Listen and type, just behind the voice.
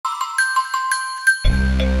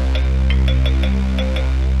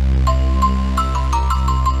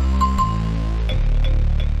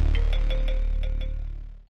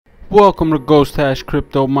Welcome to Ghost Hash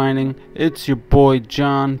Crypto Mining. It's your boy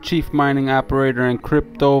John, Chief Mining Operator and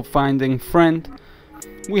Crypto Finding Friend.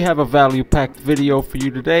 We have a value-packed video for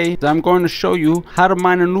you today. I'm going to show you how to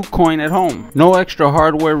mine a new coin at home. No extra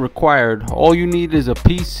hardware required. All you need is a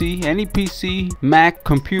PC, any PC, Mac,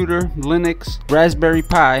 computer, Linux, Raspberry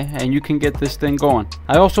Pi, and you can get this thing going.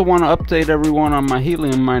 I also want to update everyone on my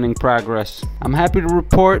helium mining progress. I'm happy to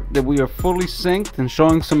report that we are fully synced and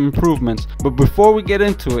showing some improvements. But before we get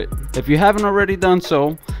into it, if you haven't already done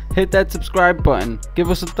so, hit that subscribe button,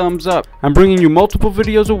 give us a thumbs up. I'm bringing you multiple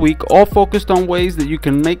videos a week, all focused on ways that you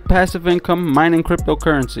can make passive income mining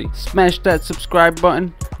cryptocurrency. Smash that subscribe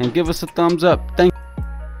button and give us a thumbs up. Thank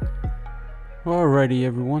you. Alrighty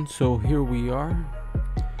everyone, so here we are.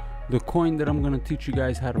 The coin that I'm going to teach you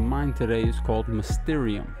guys how to mine today is called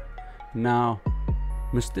Mysterium. Now,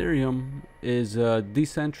 Mysterium is a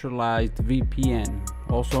decentralized VPN,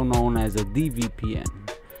 also known as a DVPN.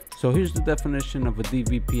 So here's the definition of a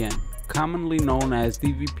DVPN. Commonly known as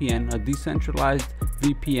DVPN, a decentralized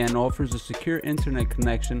VPN offers a secure internet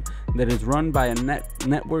connection that is run by a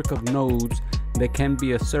network of nodes that can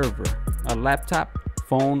be a server, a laptop,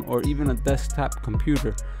 phone, or even a desktop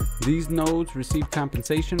computer. These nodes receive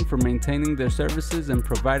compensation for maintaining their services and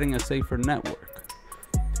providing a safer network.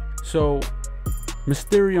 So,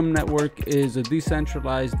 Mysterium Network is a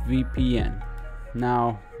decentralized VPN.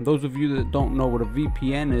 Now, those of you that don't know what a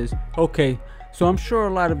VPN is, okay, so I'm sure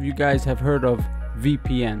a lot of you guys have heard of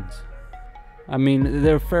VPNs. I mean,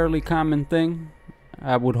 they're a fairly common thing.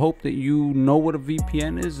 I would hope that you know what a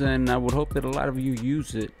VPN is, and I would hope that a lot of you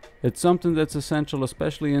use it. It's something that's essential,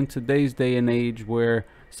 especially in today's day and age where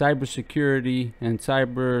cybersecurity and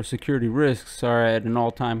cybersecurity risks are at an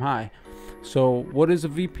all-time high. So what is a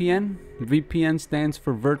VPN? VPN stands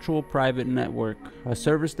for Virtual Private Network, a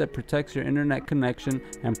service that protects your internet connection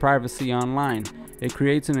and privacy online. It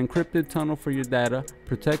creates an encrypted tunnel for your data,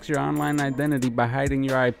 protects your online identity by hiding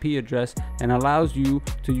your IP address, and allows you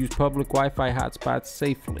to use public Wi-Fi hotspots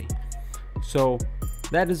safely. So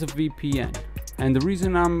that is a VPN. And the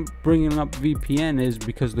reason I'm bringing up VPN is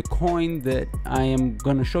because the coin that I am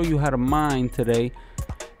going to show you how to mine today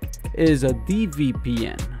is a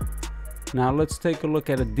DVPN. Now let's take a look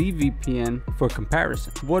at a DVPN for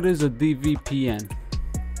comparison. What is a DVPN?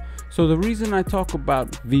 So the reason I talk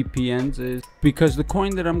about VPNs is because the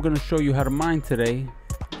coin that I'm going to show you how to mine today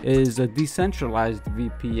is a decentralized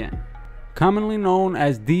VPN. Commonly known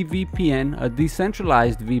as DVPN, a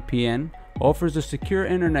decentralized VPN offers a secure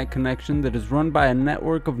internet connection that is run by a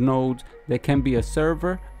network of nodes that can be a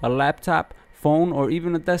server, a laptop, phone, or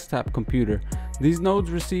even a desktop computer. These nodes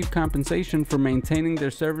receive compensation for maintaining their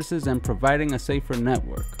services and providing a safer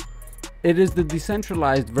network. It is the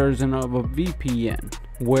decentralized version of a VPN,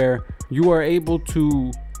 where you are able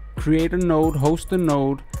to create a node, host a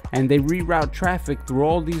node, and they reroute traffic through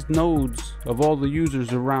all these nodes of all the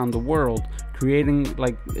users around the world, creating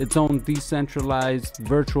like its own decentralized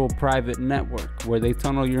virtual private network where they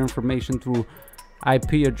tunnel your information through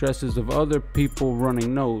IP addresses of other people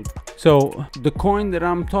running nodes. So the coin that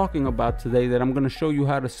I'm talking about today, that I'm going to show you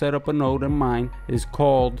how to set up a node and mine, is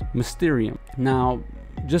called Mysterium. Now,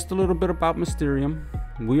 just a little bit about Mysterium.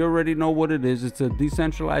 We already know what it is. It's a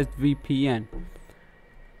decentralized VPN.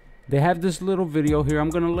 They have this little video here.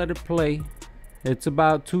 I'm going to let it play. It's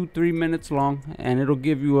about 2-3 minutes long, and it'll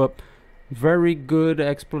give you a very good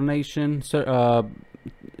explanation,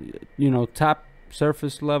 top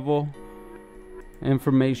surface level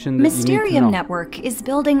information that Mysterium you need to know. Network is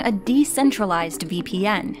building a decentralized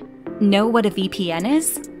VPN. Know what a VPN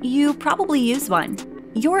is? You probably use one.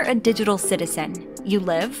 You're a digital citizen. You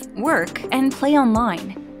live, work, and play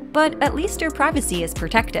online. But at least your privacy is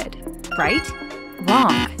protected, right?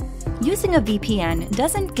 Wrong. Using a VPN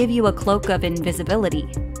doesn't give you a cloak of invisibility.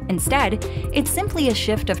 Instead, it's simply a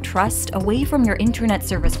shift of trust away from your internet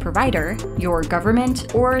service provider, your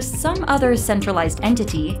government, or some other centralized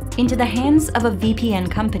entity into the hands of a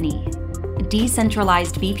VPN company.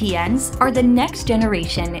 Decentralized VPNs are the next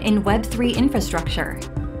generation in Web3 infrastructure.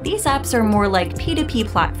 These apps are more like P2P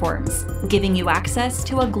platforms, giving you access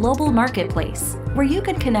to a global marketplace where you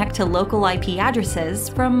can connect to local IP addresses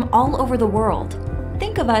from all over the world.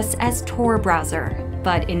 Think of us as Tor browser,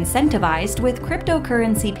 but incentivized with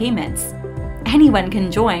cryptocurrency payments. Anyone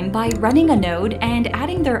can join by running a node and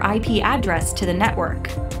adding their IP address to the network.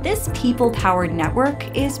 This people-powered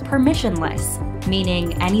network is permissionless,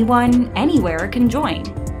 meaning anyone, anywhere can join,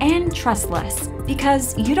 and trustless,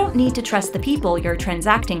 because you don't need to trust the people you're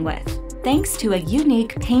transacting with, thanks to a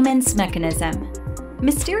unique payments mechanism.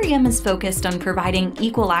 Mysterium is focused on providing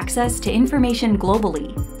equal access to information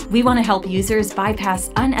globally. We want to help users bypass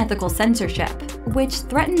unethical censorship, which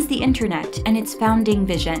threatens the internet and its founding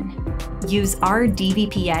vision. Use our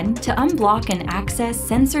DVPN to unblock and access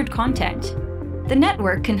censored content. The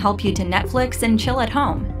network can help you to Netflix and chill at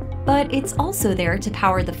home, but it's also there to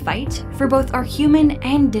power the fight for both our human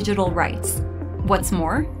and digital rights. What's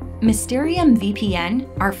more, Mysterium VPN,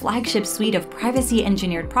 our flagship suite of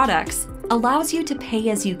privacy-engineered products, allows you to pay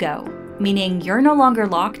as you go, meaning you're no longer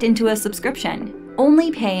locked into a subscription, only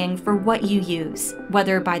paying for what you use,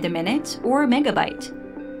 whether by the minute or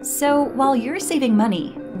megabyte. So while you're saving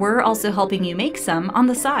money, we're also helping you make some on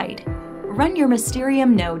the side. Run your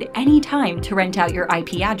Mysterium node anytime to rent out your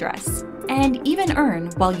IP address, and even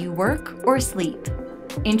earn while you work or sleep.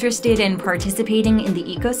 Interested in participating in the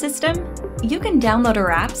ecosystem? You can download our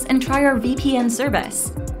apps and try our VPN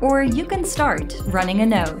service, or you can start running a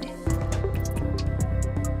node.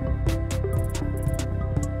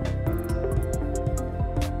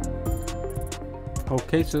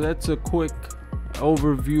 Okay, so that's a quick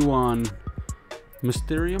overview on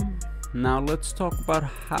Mysterium. Now let's talk about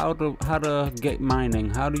how to get mining.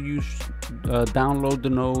 How do you download the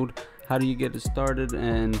node? How do you get it started?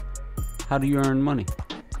 And how do you earn money?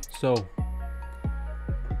 So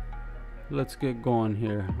let's get going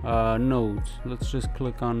here. Nodes. Let's just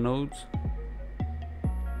click on nodes.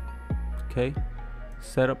 Okay.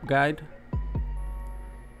 Setup guide.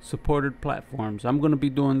 Supported platforms. I'm going to be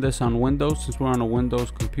doing this on Windows since we're on a Windows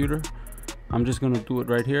computer. I'm just going to do it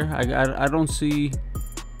right here. I don't see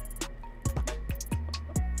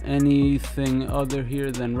anything other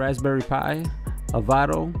here than Raspberry Pi,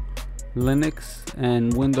 Avado, Linux,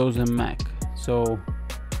 and Windows and Mac. So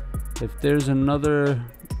if there's another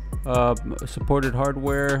supported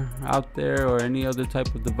hardware out there or any other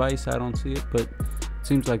type of device, I don't see it, but it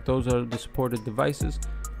seems like those are the supported devices.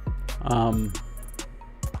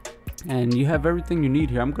 And you have everything you need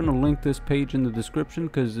here. I'm going to link this page in the description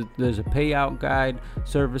because there's a payout guide,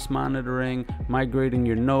 service monitoring, migrating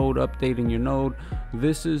your node, updating your node.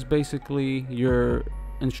 This is basically your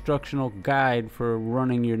instructional guide for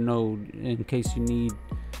running your node in case you need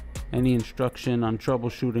any instruction on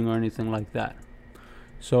troubleshooting or anything like that.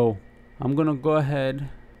 So I'm going to go ahead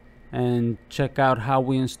and check out how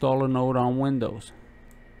we install a node on Windows.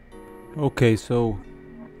 Okay, so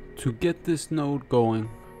to get this node going,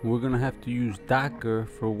 we're gonna have to use Docker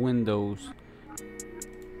for Windows.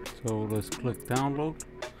 So let's click download.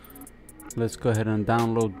 Let's go ahead and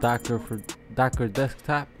download Docker for Docker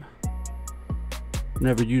desktop.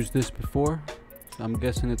 Never used this before, so I'm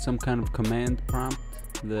guessing it's some kind of command prompt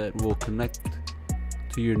that will connect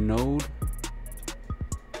to your node.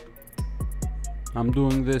 I'm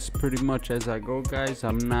doing this pretty much as I go, guys.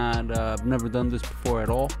 I've never done this before at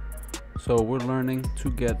all, so we're learning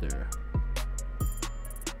together.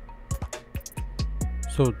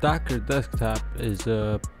 So Docker desktop is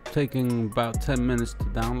taking about 10 minutes to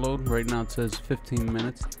download. Right now it says 15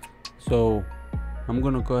 minutes. So I'm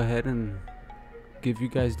gonna go ahead and give you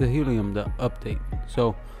guys the Helium update.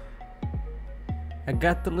 So I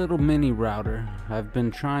got the little mini router. I've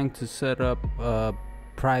been trying to set up a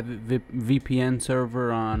private VPN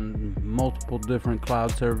server on multiple different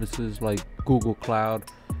cloud services like Google Cloud.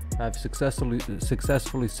 I've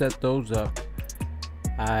successfully set those up.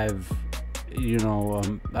 I've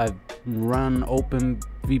run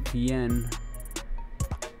OpenVPN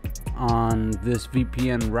on this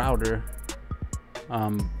VPN router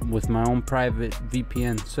with my own private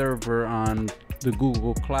VPN server on the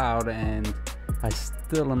Google Cloud, and I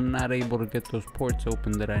still am not able to get those ports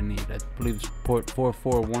open that I need. I believe it's port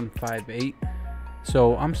 44158.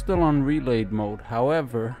 So I'm still on relayed mode.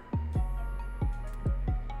 However,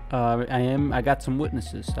 I got some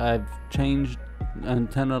witnesses. I've changed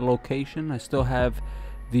antenna location. I still have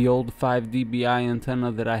the old 5 dBi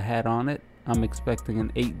antenna that I had on it. I'm expecting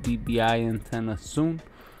an 8 dBi antenna soon,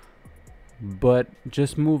 but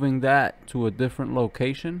just moving that to a different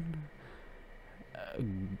location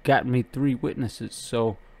got me 3 witnesses.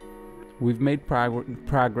 So we've made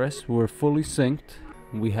progress. We're fully synced.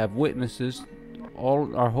 We have witnesses.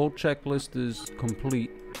 Our whole checklist is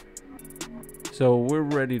complete, so we're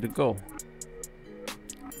ready to go.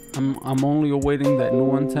 I'm only awaiting that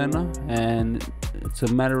new antenna, and it's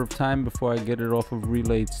a matter of time before I get it off of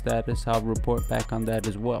relayed status. I'll report back on that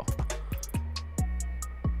as well.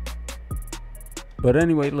 But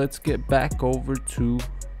anyway, let's get back over to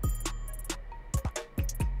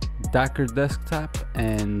Docker desktop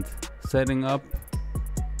and setting up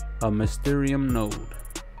a Mysterium node.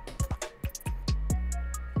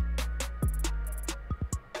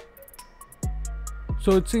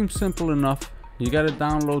 So it seems simple enough. You got to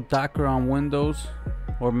download Docker on Windows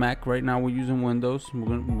or Mac. Right now we're using Windows.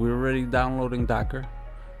 We're already downloading Docker.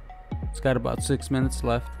 It's got about 6 minutes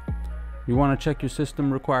left. You want to check your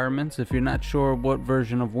system requirements. If you're not sure what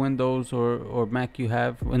version of Windows or Mac you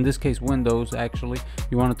have, in this case Windows actually,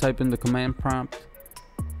 you want to type in the command prompt.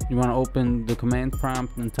 You want to open the command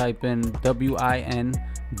prompt and type in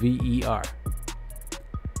WINVER.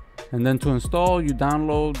 And then to install, you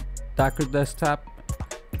download Docker Desktop.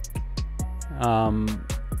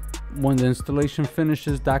 When the installation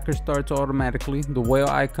finishes, Docker starts automatically. The whale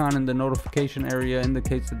icon in the notification area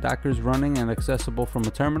indicates that Docker is running and accessible from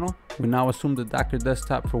a terminal. We now assume the Docker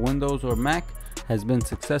Desktop for Windows or Mac has been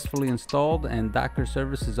successfully installed and Docker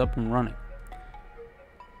service is up and running.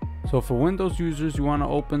 So for Windows users, you want to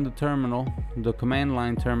open the terminal, the command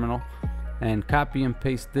line terminal, and copy and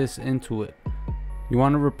paste this into it. You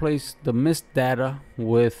want to replace the missed data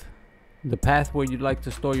with the path where you'd like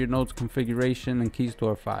to store your node's configuration and key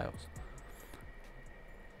store files.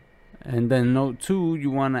 And then note 2,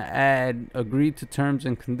 you want to add agree to terms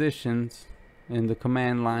and conditions in the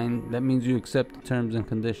command line. That means you accept the terms and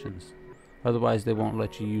conditions. Otherwise they won't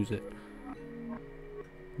let you use it.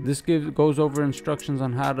 This goes over instructions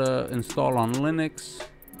on how to install on Linux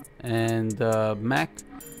and Mac.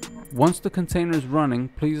 Once the container is running,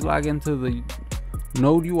 please log into the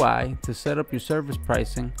Node UI to set up your service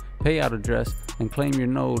pricing, payout address, and claim your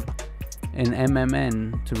node in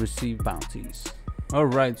MMN to receive bounties.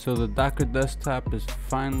 Alright, so the Docker Desktop is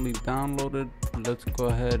finally downloaded. Let's go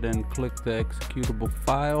ahead and click the executable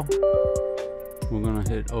file. We're gonna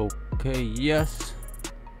hit OK, yes.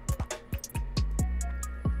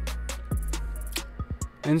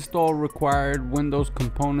 Install required Windows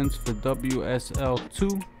components for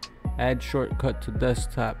WSL2. Add shortcut to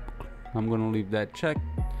desktop. I'm gonna leave that checked.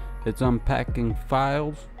 It's unpackaging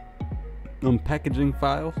files.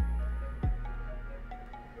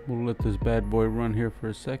 We'll let this bad boy run here for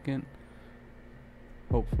a second.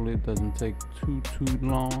 Hopefully it doesn't take too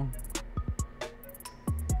long.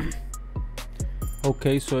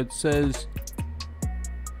 Okay, so it says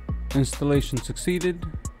installation succeeded.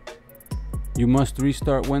 You must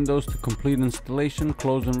restart Windows to complete installation.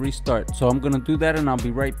 Close and restart. So I'm gonna do that and I'll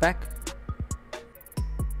be right back.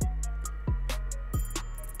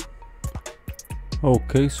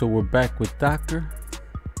 Okay, so we're back with Docker.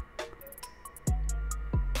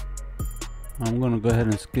 I'm gonna go ahead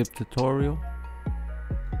and skip tutorial.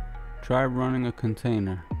 Try running a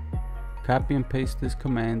container. Copy and paste this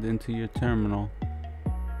command into your terminal,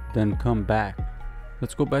 then come back.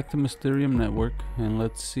 Let's go back to Mysterium network and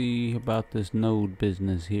let's see about this node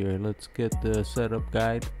business here. Let's get the setup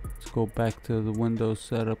guide. Let's go back to the Windows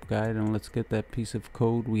setup guide and let's get that piece of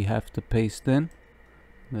code we have to paste in.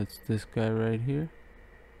 That's this guy right here.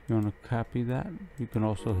 You want to copy that? You can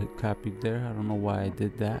also hit copy there. I don't know why I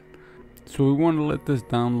did that. So we want to let this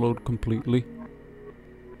download completely.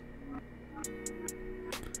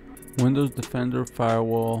 Windows Defender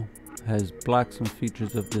Firewall has blocked some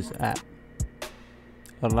features of this app.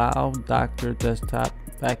 Allow Docker Desktop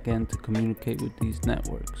backend to communicate with these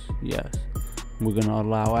networks. Yes. We're going to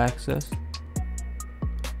allow access.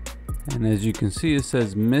 And as you can see, it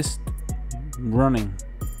says missed running.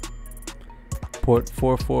 Port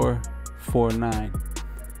 4449.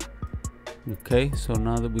 Okay, so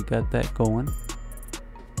now that we got that going,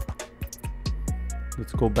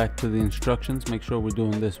 let's go back to the instructions, make sure we're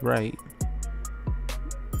doing this right.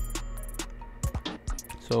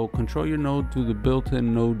 So control your node through the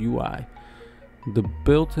built-in Node UI. The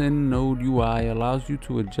built-in Node UI allows you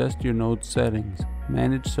to adjust your node settings,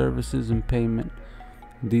 manage services and payment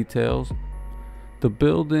details. The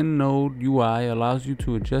built-in Node UI allows you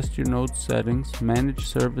to adjust your node settings, manage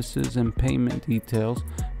services and payment details,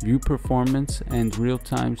 view performance and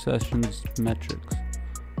real-time sessions metrics.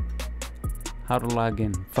 How to log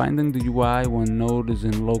in. Finding the UI when node is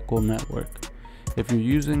in local network. If you're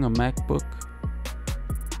using a MacBook,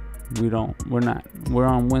 we're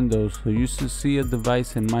on Windows, so you should see a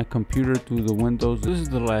device in my computer through the Windows. This is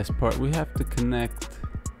the last part. We have to connect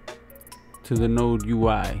to the Node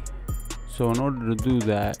UI. So in order to do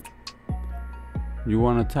that, you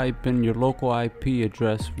want to type in your local IP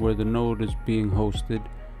address where the node is being hosted,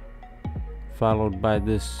 followed by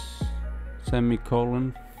this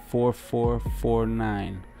semicolon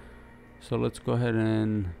 4449. So let's go ahead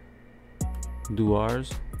and do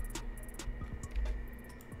ours.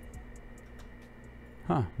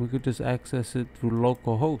 We could just access it through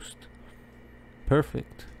localhost.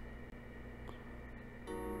 Perfect.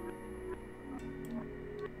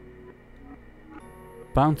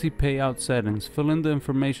 Bounty payout settings. Fill in the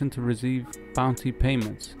information to receive bounty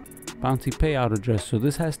payments. bounty payout address. So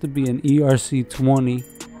this has to be an ERC20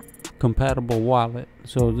 compatible wallet.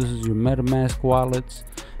 So this is your MetaMask wallets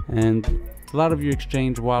and a lot of your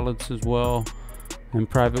exchange wallets as well, and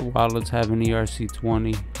private wallets have an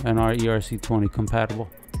ERC20 and are ERC20 compatible.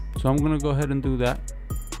 So I'm going to go ahead and do that.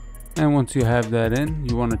 And once you have that in,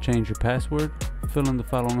 you want to change your password. Fill in the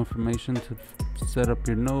following information to set up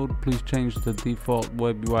your node. Please change the default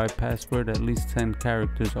web UI password. At least 10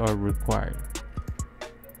 characters are required.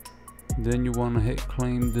 Then you want to hit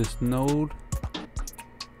claim this node.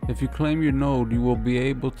 If you claim your node, you will be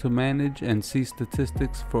able to manage and see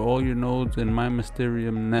statistics for all your nodes in my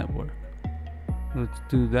Mysterium network. Let's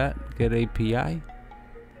do that. Get API.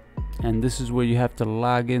 And this is where you have to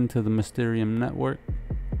log into the Mysterium network.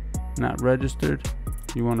 Not registered.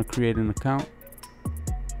 You want to create an account.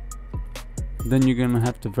 Then you're going to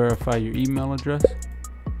have to verify your email address.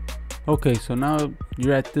 Okay, so now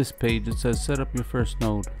you're at this page. It says set up your first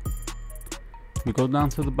node. You go down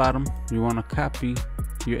to the bottom. You want to copy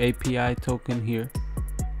your API token here.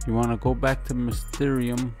 You want to go back to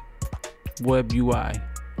Mysterium web UI.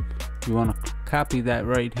 You want to copy that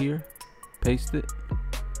right here, paste it,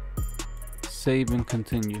 save and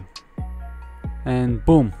continue, and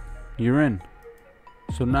boom, you're in.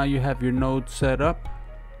 So now you have your node set up.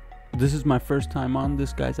 This is my first time on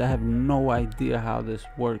this, guys. I have no idea how this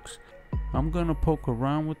works. I'm gonna poke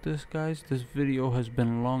around with this, guys. This video has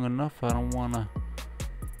been long enough. I don't wanna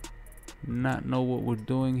not know what we're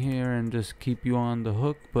doing here and just keep you on the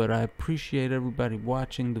hook, but I appreciate everybody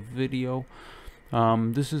watching the video.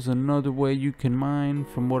 This is another way you can mine.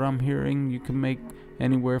 From what I'm hearing, you can make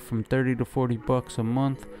anywhere from 30 to 40 bucks a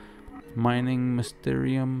month mining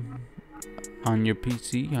Mysterium on your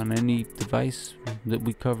PC, on any device that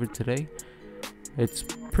we covered today. It's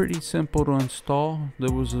pretty simple to install.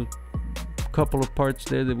 There was a couple of parts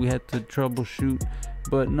there that we had to troubleshoot,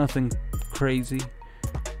 but nothing crazy.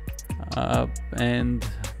 And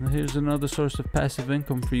here's another source of passive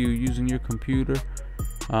income for you using your computer,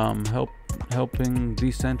 helping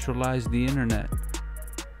decentralize the internet.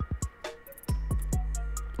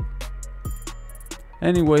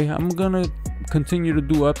 Anyway, I'm gonna continue to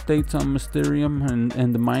do updates on Mysterium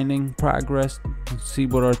and the mining progress, see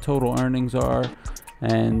what our total earnings are,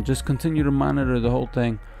 and just continue to monitor the whole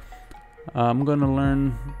thing. I'm gonna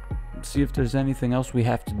learn, see if there's anything else we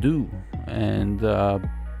have to do, and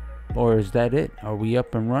or is that it? Are we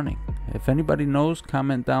up and running? If anybody knows,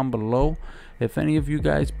 comment down below. If any of you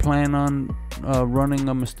guys plan on running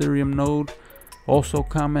a Mysterium node, also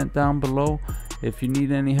comment down below. If you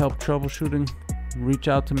need any help troubleshooting, reach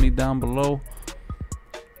out to me down below.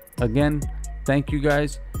 Again, thank you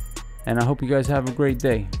guys, and I hope you guys have a great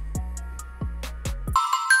day.